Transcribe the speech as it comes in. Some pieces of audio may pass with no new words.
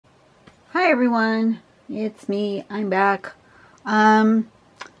Hi everyone, it's me. I'm back at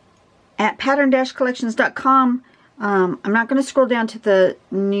pattern-collections.com. I'm not going to scroll down to the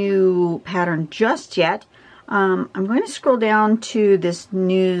new pattern just yet. I'm going to scroll down to this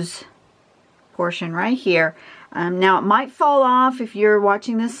news portion right here. Now it might fall off if you're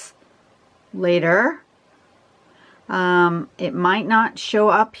watching this later. It might not show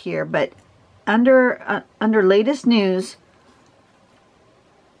up here, but under latest news,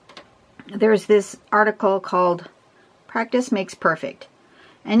 there's this article called Practice Makes Perfect.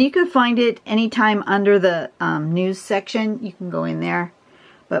 And you can find it anytime under the news section. You can go in there.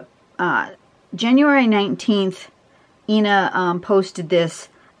 But January 19th, Ina posted this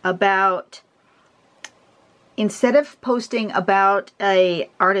about, instead of posting about a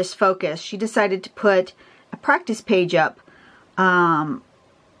artist focus, she decided to put a practice page up. And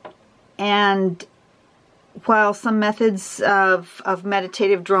while some methods of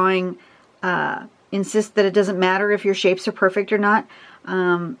meditative drawing insist that it doesn't matter if your shapes are perfect or not,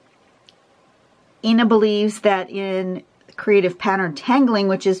 Ina believes that in creative pattern tangling,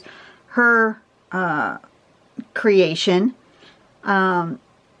 which is her creation, that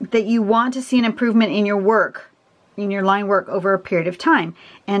you want to see an improvement in your work, in your line work over a period of time.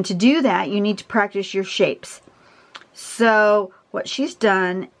 And to do that, you need to practice your shapes. So what she's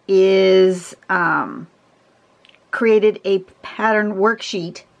done is created a pattern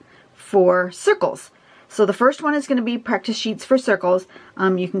worksheet for circles. So the first one is going to be practice sheets for circles.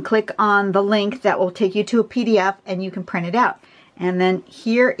 You can click on the link that will take you to a PDF and you can print it out. And then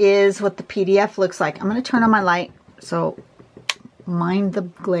here is what the PDF looks like. I'm going to turn on my light, so mind the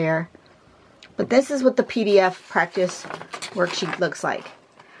glare. But this is what the PDF practice worksheet looks like.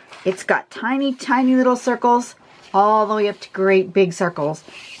 It's got tiny, tiny little circles all the way up to great big circles.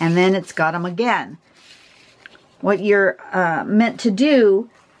 And then it's got them again. What you're meant to do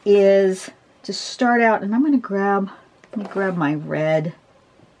is to start out, and I'm going to grab, let me grab my red.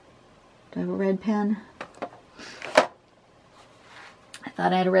 Do I have a red pen? I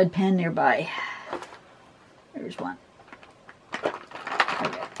thought I had a red pen nearby. There's one.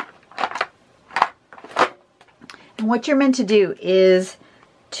 Okay. And what you're meant to do is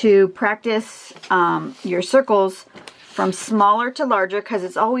to practice your circles from smaller to larger, because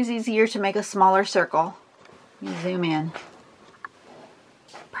it's always easier to make a smaller circle. Let me zoom in.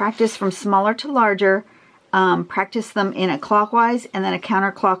 Practice from smaller to larger. Practice them in a clockwise and then a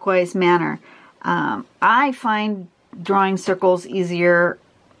counterclockwise manner. I find drawing circles easier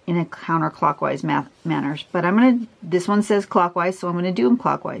in a counterclockwise manners, but I'm going to, this one says clockwise, so I'm going to do them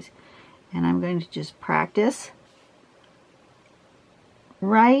clockwise. And I'm going to just practice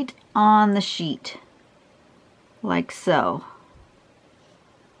right on the sheet, like so.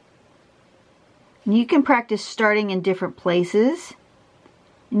 And you can practice starting in different places.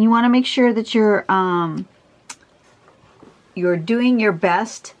 And you want to make sure that you're doing your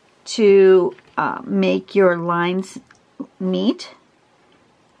best to make your lines meet.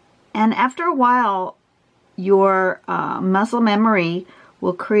 And after a while, your muscle memory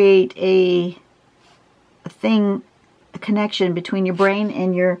will create a connection between your brain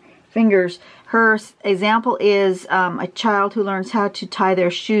and your fingers. Her example is a child who learns how to tie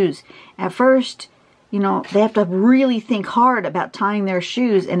their shoes. At first, you know, they have to really think hard about tying their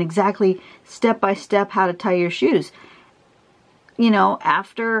shoes and exactly step by step how to tie your shoes. You know,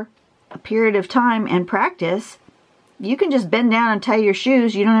 after a period of time and practice, you can just bend down and tie your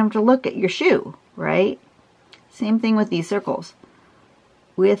shoes. You don't have to look at your shoe, right? Same thing with these circles.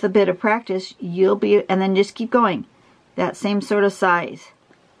 With a bit of practice, you'll be, and then just keep going. That same sort of size.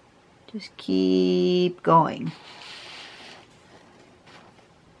 Just keep going.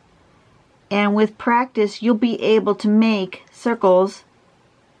 And with practice, you'll be able to make circles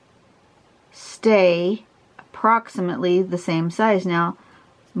stay approximately the same size. Now,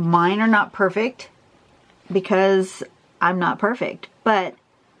 mine are not perfect because I'm not perfect. But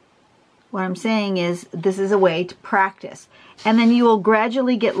what I'm saying is this is a way to practice. And then you will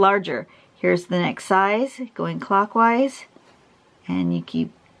gradually get larger. Here's the next size, going clockwise. And you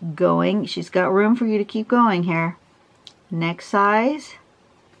keep going. She's got room for you to keep going here. Next size.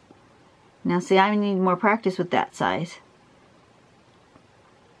 Now see, I need more practice with that size.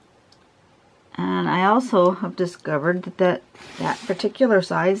 And I also have discovered that that particular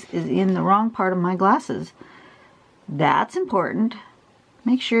size is in the wrong part of my glasses. That's important.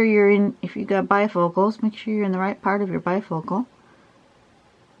 Make sure you're in, if you got bifocals, make sure you're in the right part of your bifocal.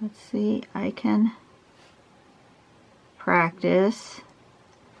 Let's see, I can practice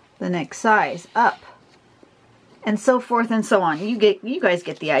the next size up. And so forth and so on. You guys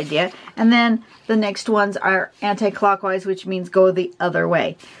get the idea. And then the next ones are anti-clockwise, which means go the other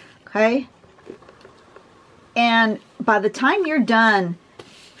way. Okay? And by the time you're done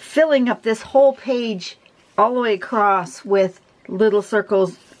filling up this whole page all the way across with little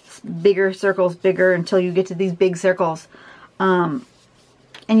circles, bigger until you get to these big circles, and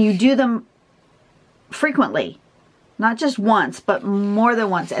you do them frequently, not just once, but more than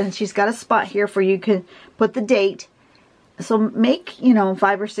once. And she's got a spot here for you can put the date. So make,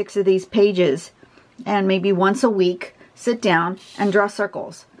 5 or 6 of these pages, and maybe once a week sit down and draw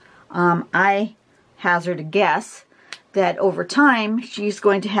circles. I hazard a guess that over time she's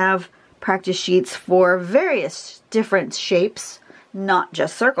going to have practice sheets for various different shapes, not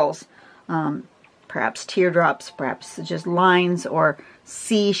just circles. Perhaps teardrops, perhaps just lines, or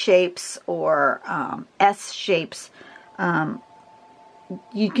C shapes, or S shapes.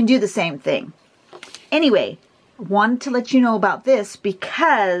 You can do the same thing. Anyway, wanted to let you know about this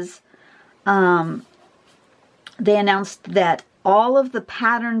because they announced that all of the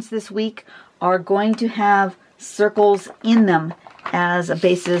patterns this week are going to have circles in them as a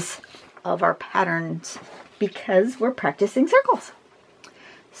basis of our patterns because we're practicing circles.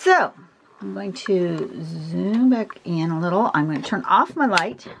 So I'm going to zoom back in a little. I'm going to turn off my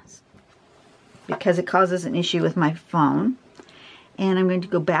light because it causes an issue with my phone. And I'm going to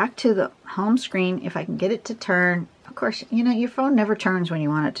go back to the home screen if I can get it to turn. Of course, your phone never turns when you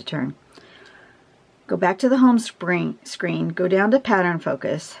want it to turn. Go back to the home screen, go down to pattern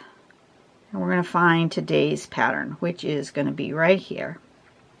focus, and we're going to find today's pattern, which is going to be right here.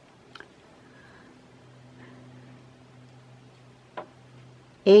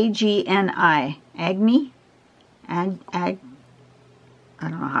 A-G-N-I, Agni, I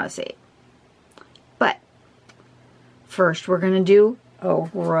don't know how to say it. But first we're going to do a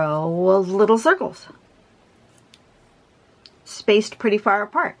row of little circles, spaced pretty far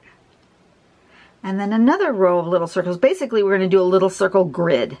apart. And then another row of little circles. Basically, we're going to do a little circle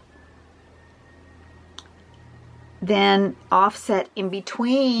grid. Then offset in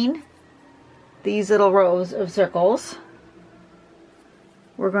between these little rows of circles,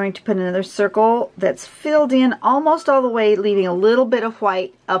 we're going to put another circle that's filled in almost all the way, leaving a little bit of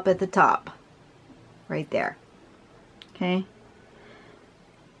white up at the top. Right there. Okay.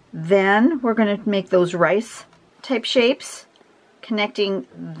 Then we're going to make those rice type shapes, connecting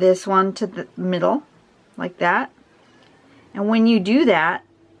this one to the middle, like that. And when you do that,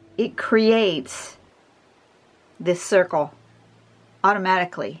 it creates this circle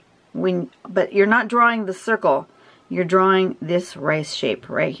automatically. But you're not drawing the circle, you're drawing this rice shape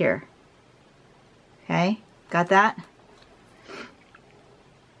right here. Okay, got that?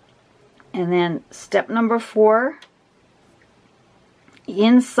 And then step number 4,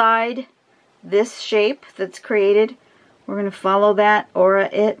 inside this shape that's created, we're going to follow that, aura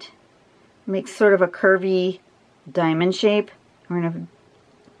it, make sort of a curvy diamond shape. We're going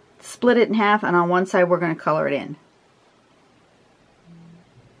to split it in half, and on one side we're going to color it in.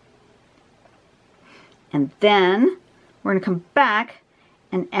 And then we're going to come back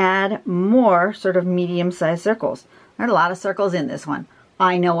and add more sort of medium-sized circles. There are a lot of circles in this one.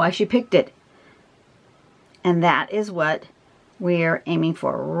 I know why she picked it. And that is what we're aiming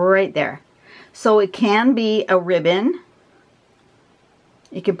for right there. So it can be a ribbon.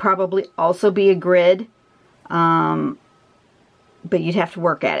 It could probably also be a grid, but you'd have to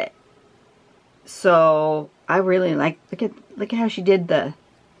work at it. So I really like, look at how she did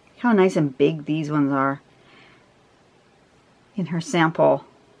how nice and big these ones are in her sample.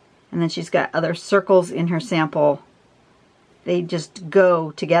 And then she's got other circles in her sample. They just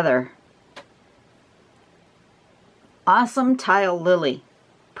go together. Awesome tile lily.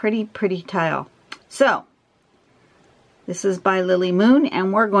 Pretty, pretty tile. So this is by Lily Moon,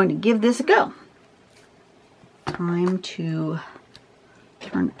 and we're going to give this a go. Time to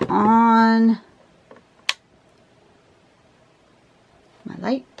turn on my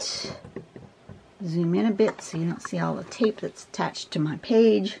light. Zoom in a bit so you don't see all the tape that's attached to my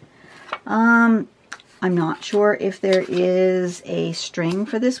page. I'm not sure if there is a string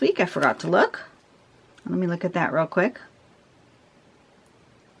for this week. I forgot to look. Let me look at that real quick.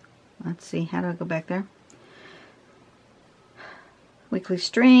 Let's see, how do I go back there? Weekly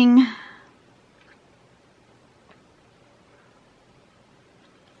string.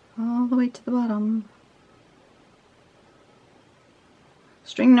 All the way to the bottom.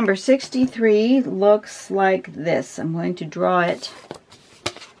 String number 63 looks like this. I'm going to draw it.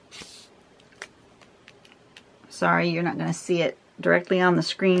 Sorry, you're not going to see it directly on the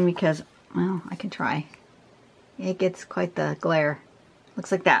screen because, well, I can try. It gets quite the glare.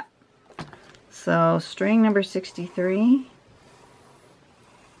 Looks like that. So, string number 63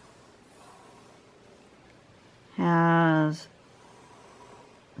 has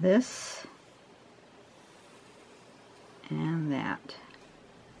this and that.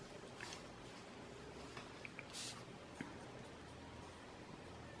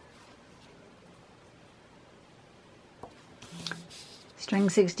 String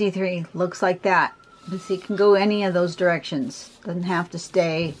 63 looks like that. But see, it can go any of those directions. Doesn't have to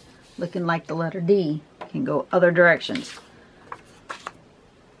stay looking like the letter D. It can go other directions.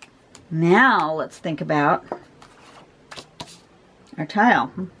 Now let's think about our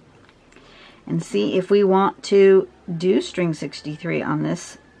tile and see if we want to do string 63 on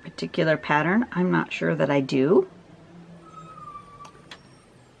this particular pattern. I'm not sure that I do,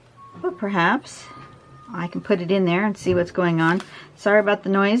 but perhaps I can put it in there and see what's going on. Sorry about the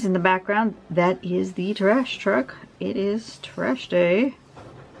noise in the background. That is the trash truck. It is trash day.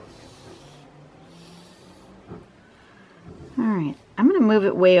 Alright, I'm going to move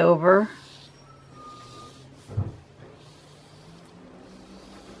it way over.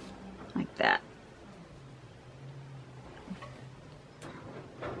 Like that.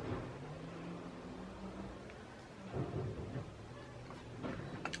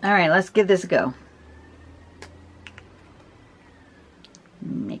 Alright, let's give this a go.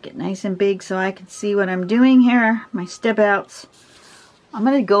 Make it nice and big so I can see what I'm doing here, my step outs. I'm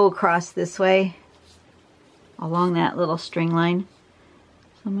going to go across this way along that little string line.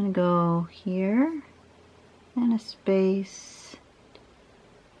 So I'm going to go here and a space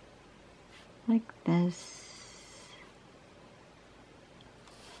like this.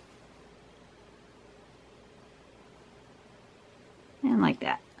 And like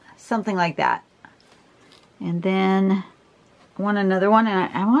that. Something like that. And then I want another one,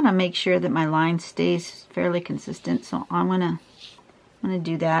 and I want to make sure that my line stays fairly consistent, so I'm gonna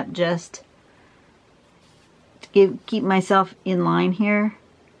do that just to keep myself in line here.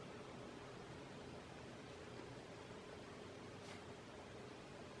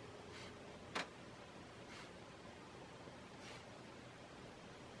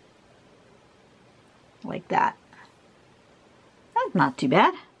 Like that. That's not too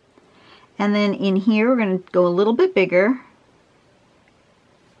bad. And then in here we're going to go a little bit bigger.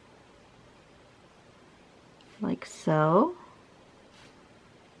 Like so.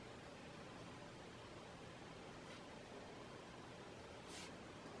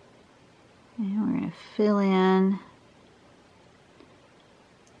 And we're going to fill in,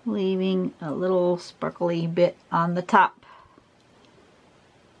 leaving a little sparkly bit on the top.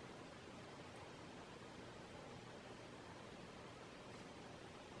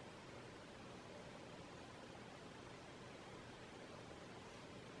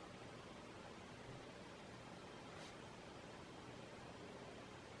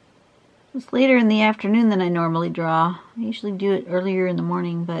 It's later in the afternoon than I normally draw. I usually do it earlier in the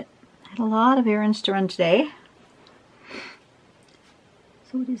morning, but I had a lot of errands to run today.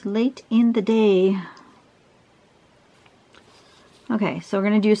 So it is late in the day. Okay, so we're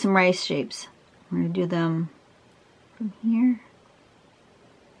going to do some rice shapes. We're going to do them from here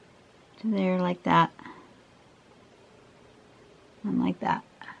to there like that. And like that.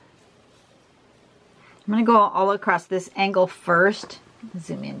 I'm going to go all across this angle first.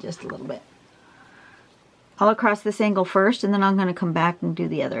 Zoom in just a little bit. All across this angle first, and then I'm going to come back and do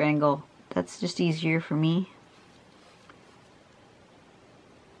the other angle. That's just easier for me.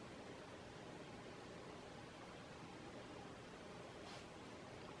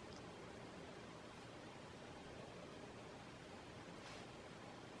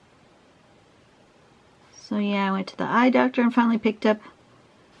 So yeah, I went to the eye doctor and finally picked up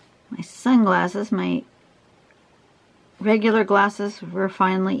my sunglasses. My regular glasses were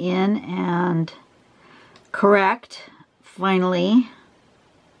finally in and correct, finally.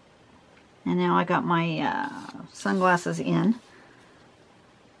 And now I got my sunglasses in.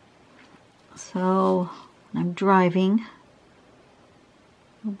 So when I'm driving,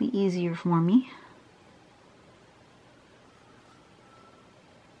 it'll be easier for me.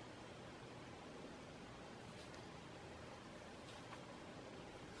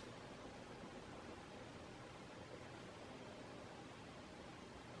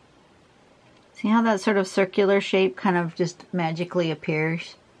 See how that sort of circular shape kind of just magically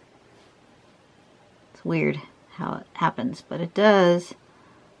appears? It's weird how it happens, but it does.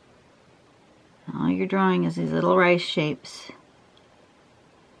 All you're drawing is these little rice shapes.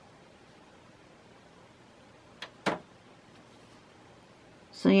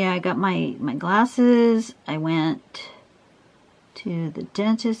 So yeah, I got my glasses. I went to the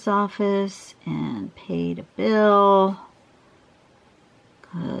dentist's office and paid a bill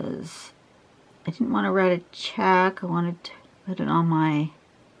because I didn't want to write a check. I wanted to put it on my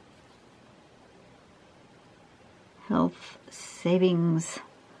health savings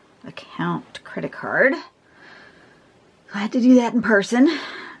account credit card. I had to do that in person.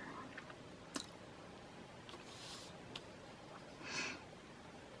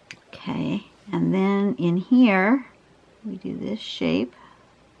 Okay, and then in here, we do this shape.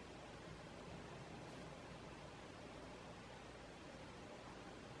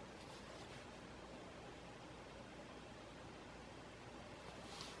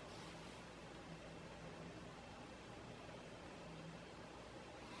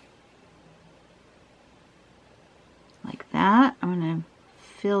 Like that. I'm going to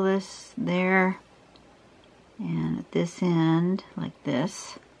fill this there and at this end like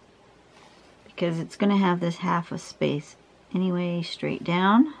this, because it's going to have this half a space anyway, straight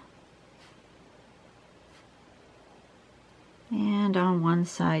down. And on one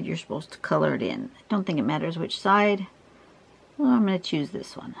side you're supposed to color it in. I don't think it matters which side. Well, I'm going to choose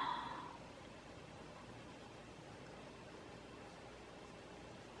this one.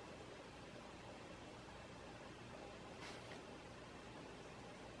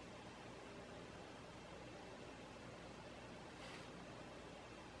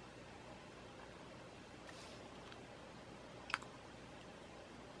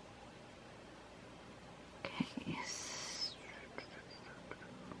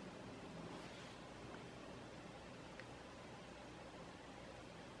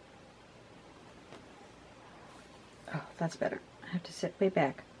 Oh, that's better. I have to sit way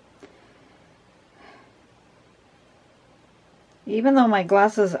back. Even though my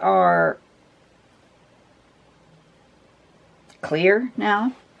glasses are clear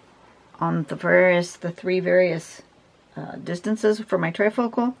now on the three various distances for my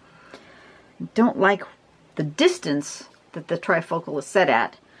trifocal, I don't like the distance that the trifocal is set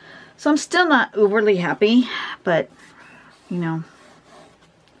at. So I'm still not overly happy, but you know,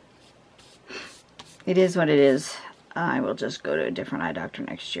 it is what it is. I will just go to a different eye doctor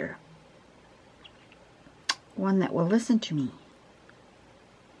next year. One that will listen to me.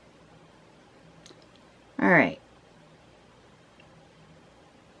 Alright.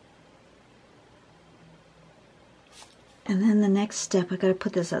 And then the next step, I gotta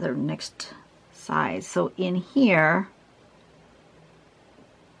put this other next size. So in here,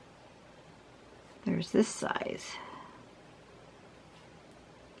 there's this size.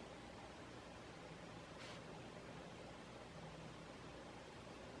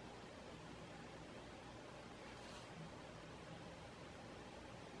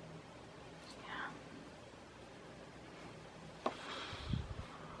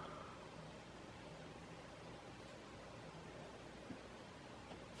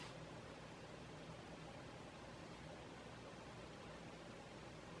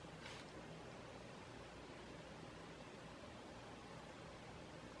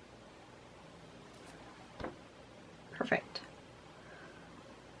 Perfect.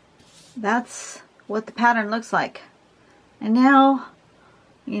 That's what the pattern looks like. And now,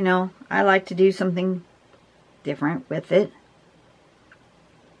 you know, I like to do something different with it.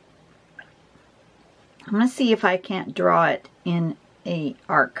 I'm going to see if I can't draw it in a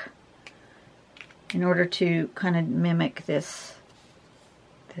arc in order to kind of mimic this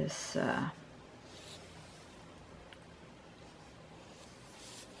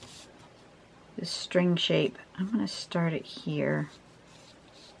string shape. I'm going to start it here.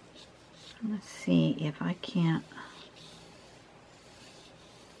 I'm going to see if I can't.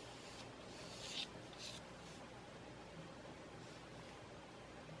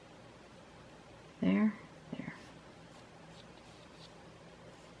 There.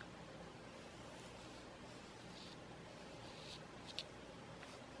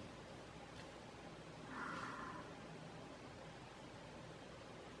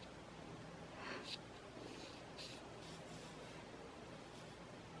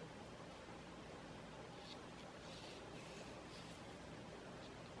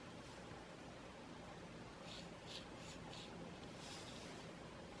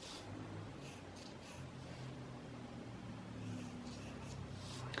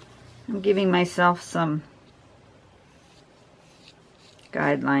 I'm giving myself some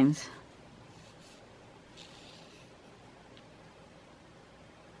guidelines.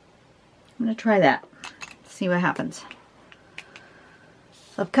 I'm going to try that, see what happens.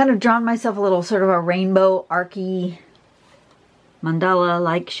 So I've kind of drawn myself a little sort of a rainbow, archy,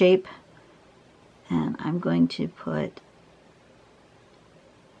 mandala-like shape. And I'm going to put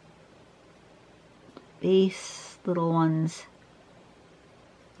base little ones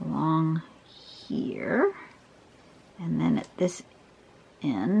along here, and then at this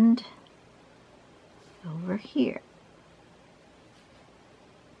end over here.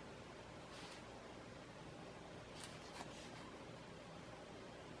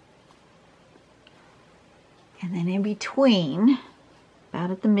 And then in between,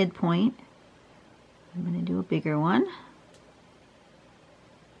 about at the midpoint, I'm going to do a bigger one.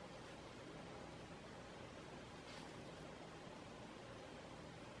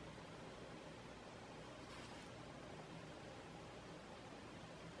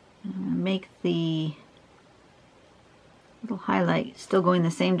 I'm going to make the little highlight still going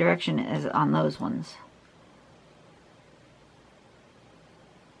the same direction as on those ones.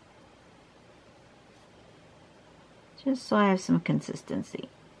 Just so I have some consistency.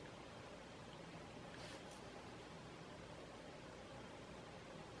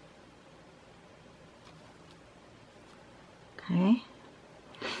 Okay.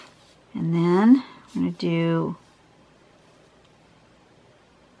 And then I'm going to do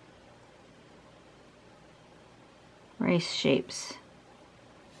race shapes.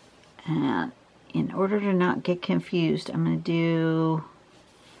 And in order to not get confused, I'm going to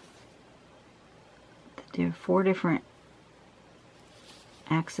do 4 different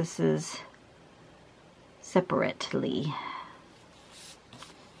axes separately.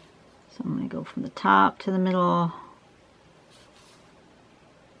 So I'm going to go from the top to the middle.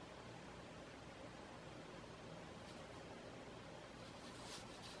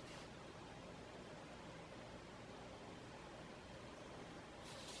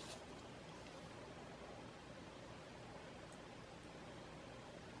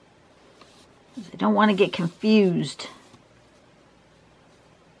 I don't want to get confused.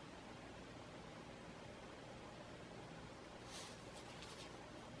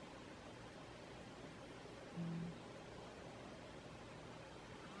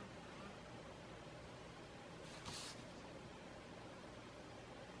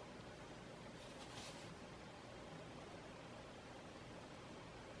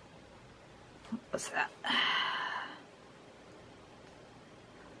 What's that?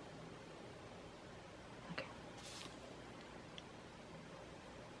 Okay.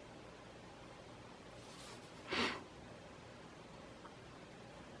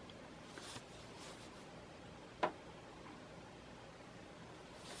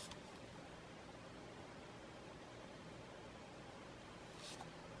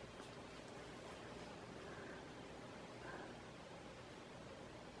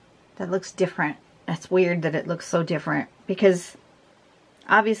 That looks different. That's weird that it looks so different, because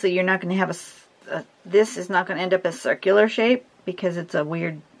obviously you're not going to have this is not going to end up a circular shape because it's a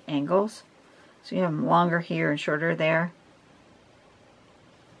weird angles. So you have them longer here and shorter there.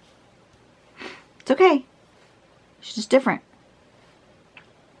 It's okay. It's just different.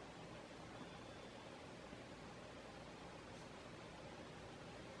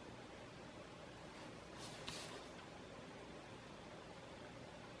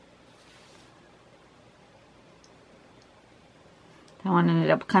 That one ended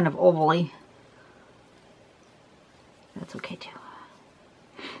up kind of ovally. That's okay too.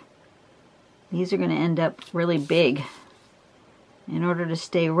 These are going to end up really big in order to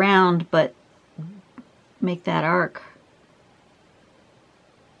stay round but make that arc.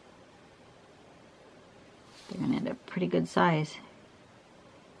 They're going to end up pretty good size.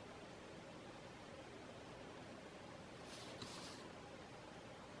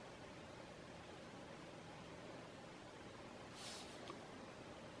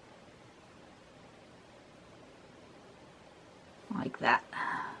 Like that.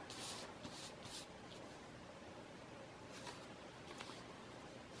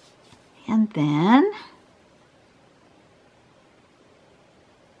 And then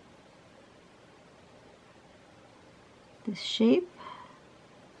this shape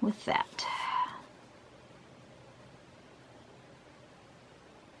with that.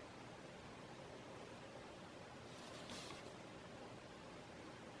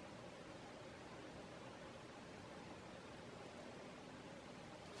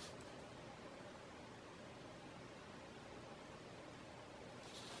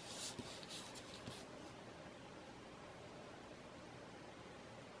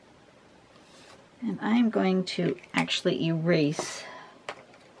 And I'm going to actually erase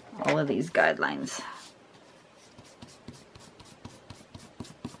all of these guidelines.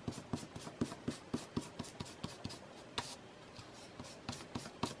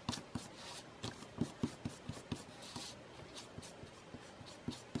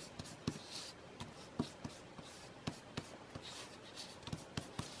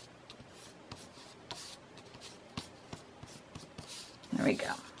 There we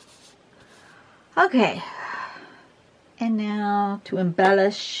go. Okay, and now to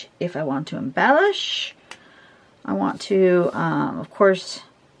embellish, if I want to embellish, I want to, of course,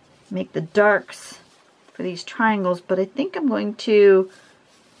 make the darks for these triangles, but I think I'm going to,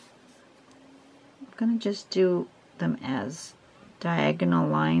 I've going to just do them as diagonal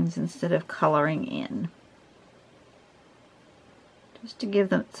lines instead of coloring in. Just to give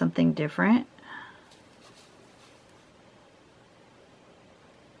them something different.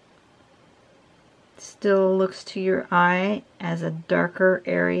 Still looks to your eye as a darker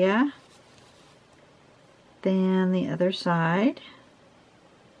area than the other side,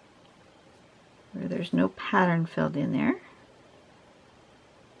 where there's no pattern filled in there.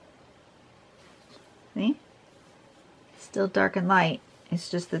 See? Still dark and light. It's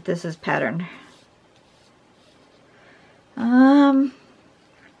just that this is patterned.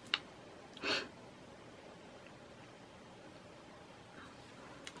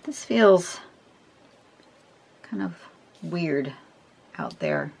 This feels kind of weird out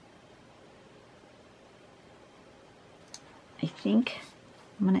there. I think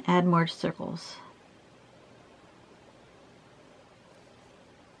I'm going to add more circles.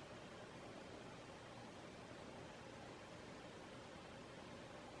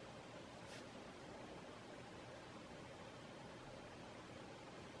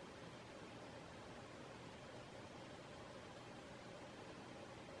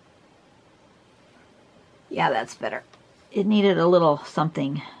 Yeah, that's better. It needed a little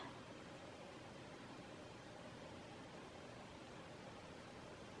something.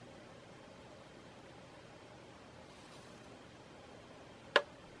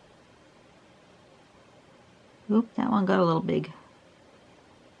 Oop, that one got a little big.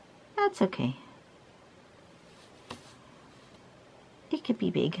 That's okay. It could be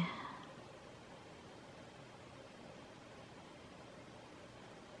big.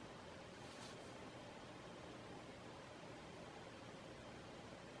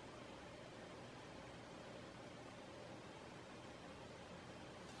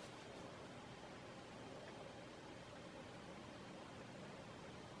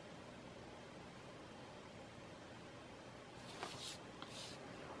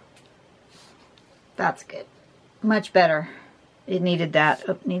 That's good. Much better. It needed that.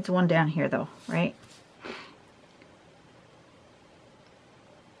 Oh, it needs one down here though, right?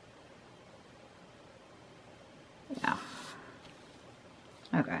 Yeah.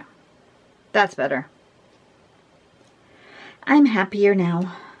 Okay. That's better. I'm happier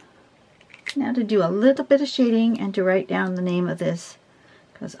now. Now to do a little bit of shading and to write down the name of this,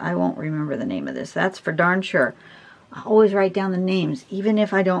 because I won't remember the name of this. That's for darn sure. I always write down the names, even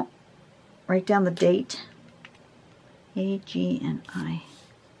if I don't write down the date. Agni. I'm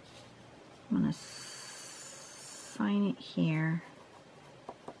going to sign it here.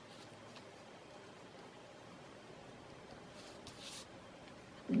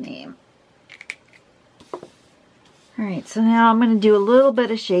 Name. Alright, so now I'm going to do a little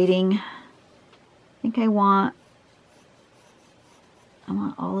bit of shading. I think I want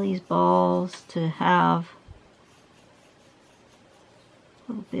all these balls to have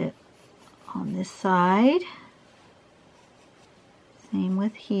a little bit on this side. Same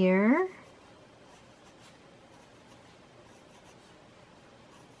with here.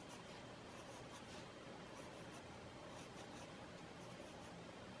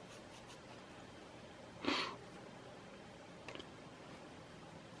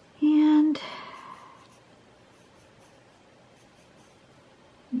 And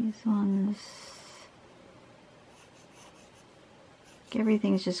these ones,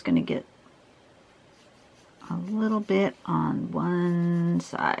 everything's just going to get a little bit on one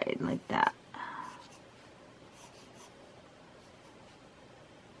side like that.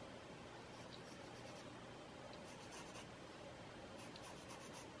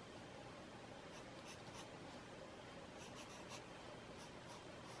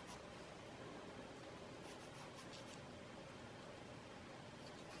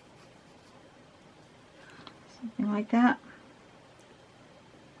 Something like that.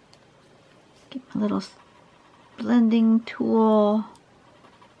 Get my little blending tool.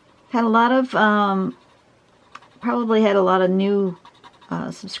 Had a lot of probably had a lot of new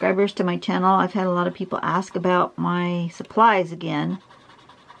subscribers to my channel. I've had a lot of people ask about my supplies again.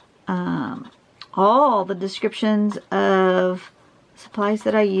 All the descriptions of supplies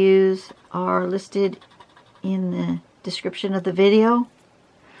that I use are listed in the description of the video.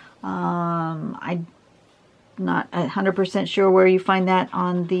 I'm not 100% sure where you find that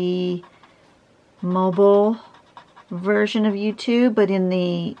on the mobile version of YouTube, but in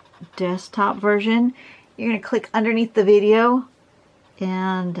the desktop version, you're going to click underneath the video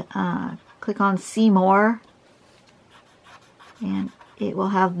and click on see more, and it will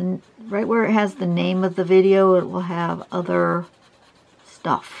have right where it has the name of the video, it will have other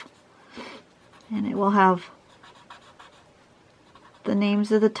stuff, and it will have the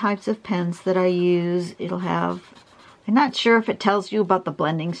names of the types of pens that I use. It'll have, I'm not sure if it tells you about the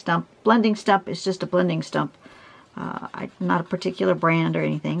blending stump. Blending stump is just a blending stump. Not a particular brand or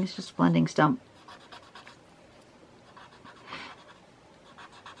anything. It's just blending stump.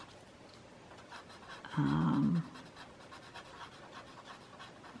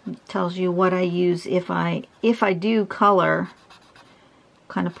 It tells you what I use if I do color, what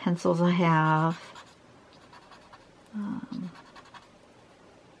kind of pencils I have.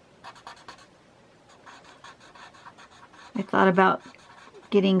 I thought about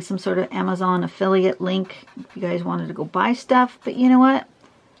getting some sort of Amazon affiliate link if you guys wanted to go buy stuff, but you know what?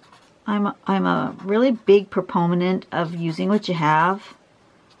 I'm a really big proponent of using what you have.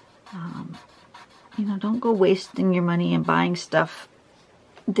 You know, don't go wasting your money and buying stuff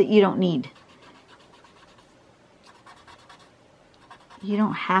that you don't need. You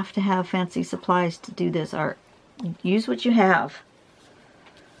don't have to have fancy supplies to do this art. Use what you have.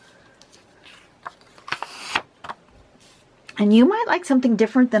 And you might like something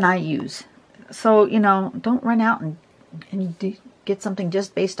different than I use. So, you know, don't run out and get something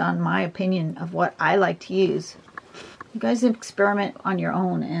just based on my opinion of what I like to use. You guys experiment on your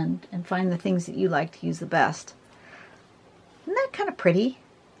own and find the things that you like to use the best. Isn't that kind of pretty?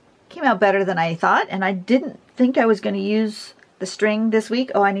 Came out better than I thought, and I didn't think I was going to use the string this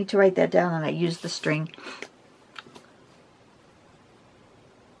week. Oh, I need to write that down, and I used the string.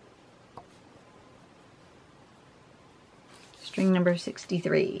 String number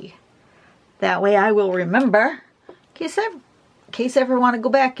 63. That way I will remember in case I ever want to go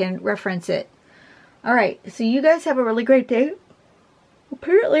back and reference it. Alright, so you guys have a really great day.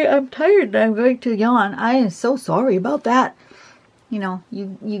 Apparently I'm tired and I'm going to yawn. I am so sorry about that. You know,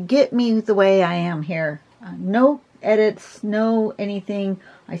 you get me the way I am here. No edits, no anything.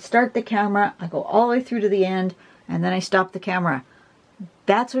 I start the camera, I go all the way through to the end, and then I stop the camera.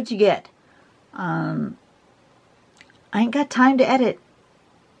 That's what you get. I ain't got time to edit.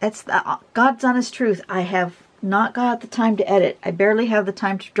 That's the God's honest truth. I have not got the time to edit. I barely have the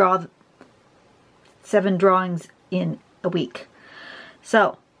time to draw 7 drawings in a week.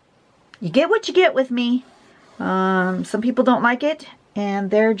 So, you get what you get with me. Some people don't like it,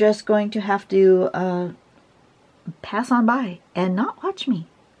 and they're just going to have to pass on by and not watch me.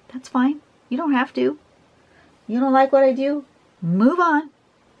 That's fine. You don't have to. You don't like what I do? Move on.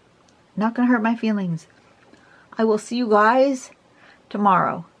 Not going to hurt my feelings. I will see you guys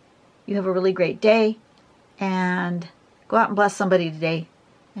tomorrow. You have a really great day, and go out and bless somebody today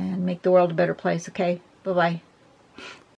and make the world a better place, okay? Bye-bye.